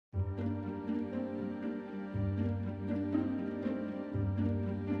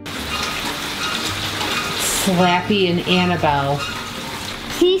Slappy and Annabelle.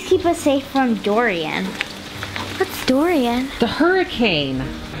 Please keep us safe from Dorian. What's Dorian? The hurricane.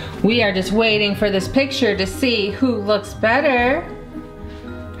 We are just waiting for this picture to see who looks better.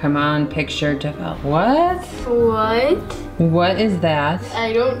 Come on, picture develop. What? What? What is that?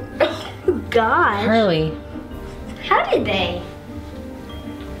 I don't know. Gosh. Carly. How did they?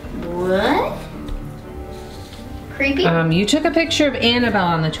 What? Creepy? You took a picture of Annabelle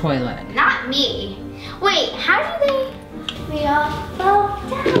on the toilet. Not me. Wait, how do they? We all fall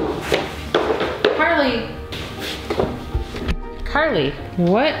down. Carly. Carly,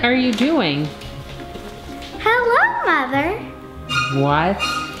 what are you doing? Hello, Mother. What?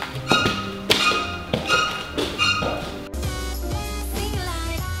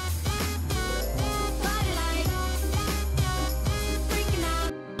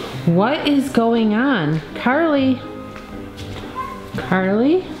 What is going on? Carly?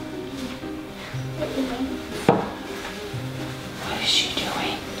 Carly? What is she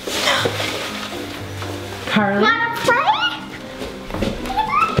doing? Carly? Wanna play?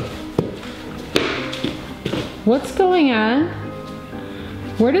 What's going on?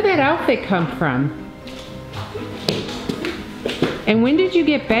 Where did that outfit come from? And when did you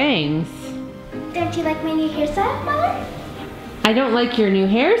get bangs? Don't you like my new hairstyle, Mother? I don't like your new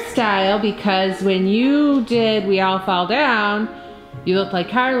hairstyle because when you did We All Fall Down, you looked like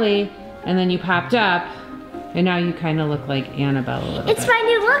Carly, and then you popped up, and now you kind of look like Annabelle a little bit. It's my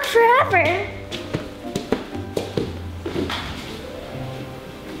new look forever.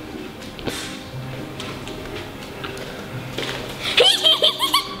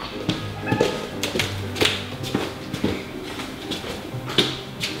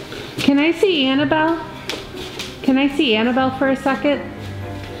 Can I see Annabelle? Can I see Annabelle for a second?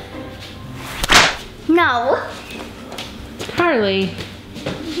 No. Carly.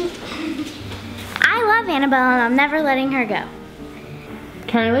 I love Annabelle and I'm never letting her go.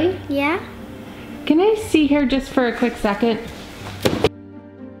 Carly? Yeah? Can I see her just for a quick second?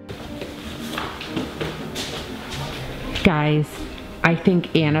 Guys, I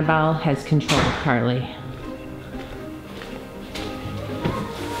think Annabelle has control of Carly.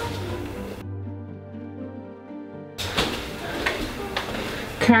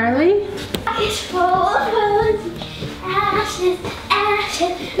 Carly? It's full of bones, ashes,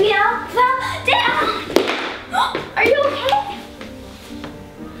 ashes, we all fell down. Are you okay?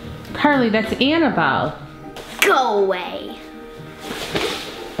 Carly, that's Annabelle. Go away.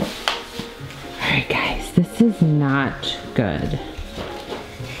 Alright guys, this is not good.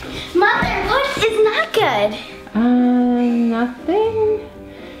 Mother, what is not good? Nothing.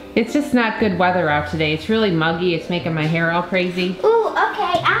 It's just not good weather out today. It's really muggy. It's making my hair all crazy. Ooh,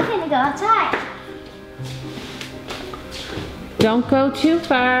 okay, I'm gonna go outside. Don't go too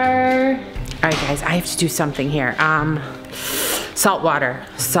far. Alright guys, I have to do something here. Salt water.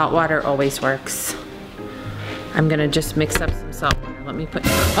 Salt water always works. I'm gonna just mix up some salt water. Let me put,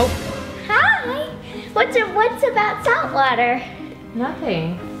 oh. Hi. What's about salt water?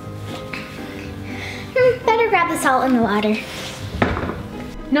 Nothing. Better grab the salt in the water.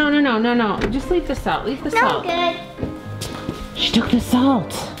 No. Just leave the salt. Leave the salt. No, good. She took the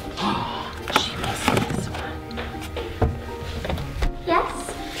salt. She missed this one.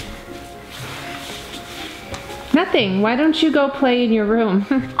 Yes? Nothing. Why don't you go play in your room?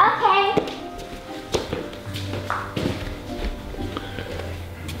 Okay.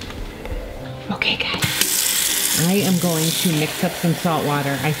 Okay, guys. I am going to mix up some salt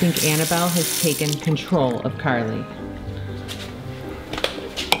water. I think Annabelle has taken control of Carly.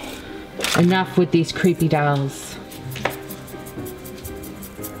 Enough with these creepy dolls.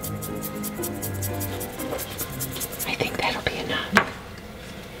 I think that'll be enough.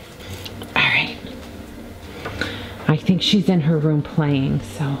 All right. I think she's in her room playing,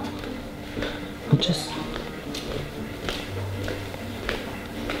 so I'll just...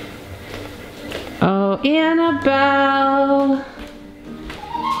 Oh, Annabelle.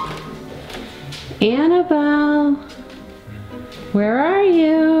 Annabelle. Where are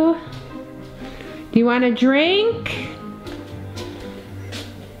you? Do you want a drink?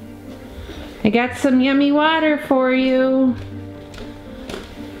 I got some yummy water for you.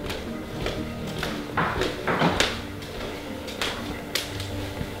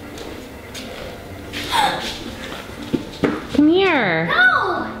 Come here.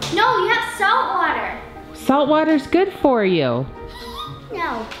 No, you have salt water. Salt water's good for you.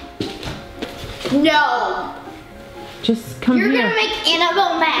 No. No. Just come You're here. gonna make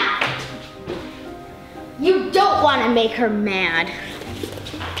Annabelle mad. You don't want to make her mad.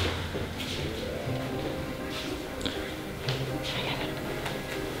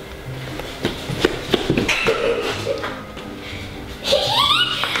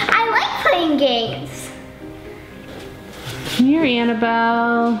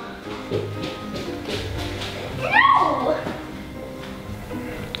 Annabelle. No!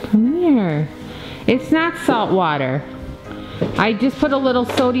 Come here. It's not salt water. I just put a little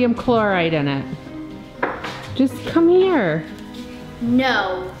sodium chloride in it. Just come here.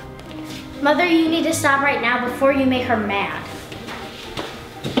 No. Mother, you need to stop right now before you make her mad.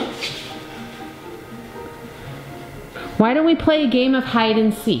 Why don't we play a game of hide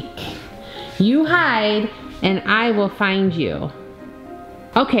and seek? You hide and I will find you.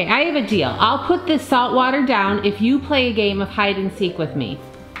 Okay, I have a deal. I'll put this salt water down if you play a game of hide and seek with me.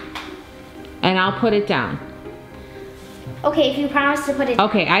 And I'll put it down. Okay, if you promise to put it down.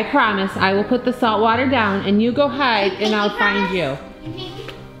 Okay, I promise. I will put the salt water down and you go hide and I'll find you.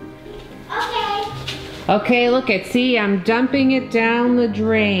 Okay. Okay, look it. See, I'm dumping it down the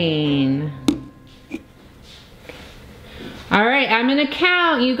drain. All right, I'm gonna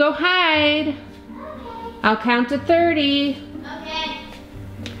count. You go hide. Okay. I'll count to 30. Okay.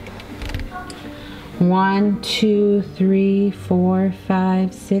 1, 2, 3, 4,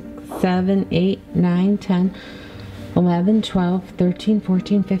 5, 6, 7, 8, 9, 10, 11, 12, 13,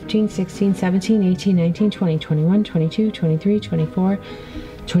 14, 15, 16, 17, 18, 19, 20, 21, 22, 23, 24,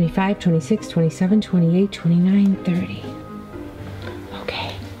 25, 26, 27, 28, 29, 30.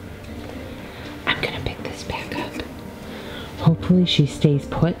 Okay. I'm gonna pick this back up. Hopefully she stays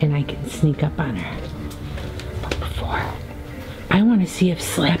put and I can sneak up on her. But before, I want to see if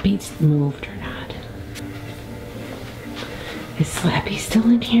Slappy's moved or not. Is Slappy still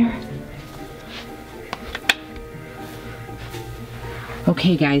in here?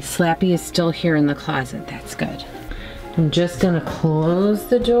 Okay guys, Slappy is still here in the closet. That's good. I'm just gonna close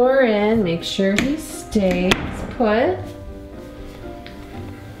the door in, make sure he stays put.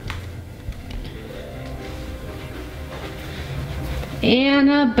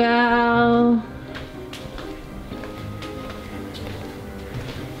 Annabelle.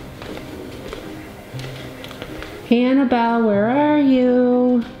 Annabelle, where are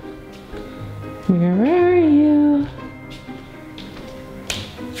you? Where are you?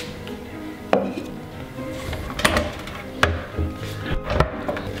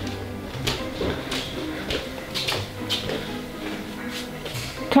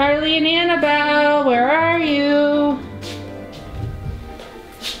 Carly and Annabelle, where are you?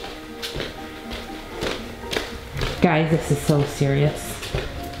 Guys, this is so serious.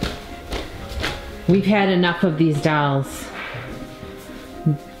 We've had enough of these dolls.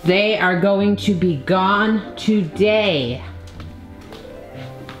 They are going to be gone today.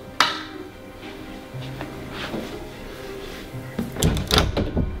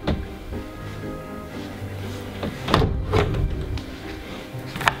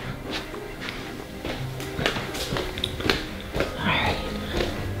 All right.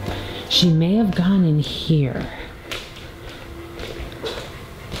 She may have gone in here.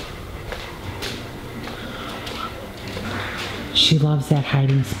 She loves that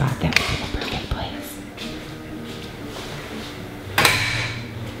hiding spot. That would be a perfect place.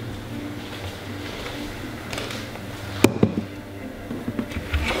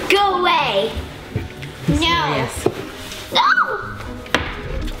 Go away. I'm No. serious. No.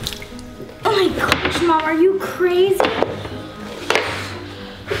 Oh my gosh, Mom, are you crazy?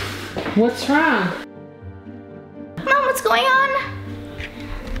 What's wrong? Mom, what's going on?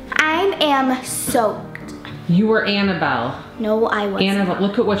 I am soaked. You were Annabelle. No, I wasn't. Annabelle,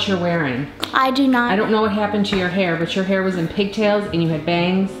 look at what you're wearing. I do not. I don't know what happened to your hair, but your hair was in pigtails and you had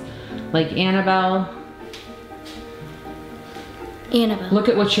bangs like Annabelle. Annabelle. Look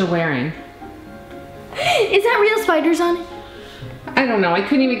at what you're wearing. Is that real spiders on it? I don't know. I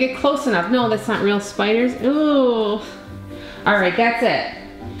couldn't even get close enough. No, that's not real spiders. Ooh. All right, that's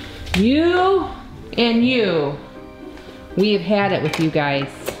it. You and you. We have had it with you guys.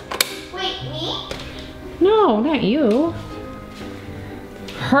 Wait, me? No, not you.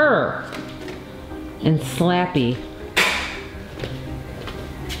 Her. And Slappy.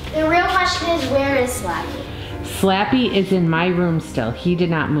 The real question is, where is Slappy? Slappy is in my room still. He did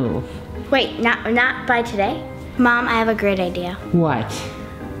not move. Wait, not by today? Mom, I have a great idea. What?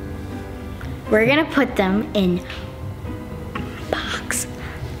 We're gonna put them in box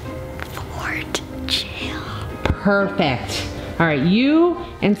fort jail. Perfect. All right, you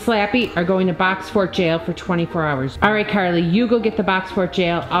and Slappy are going to Box Fort Jail for 24 hours. All right, Carly, you go get the Box Fort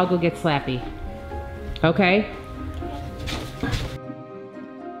Jail. I'll go get Slappy. Okay?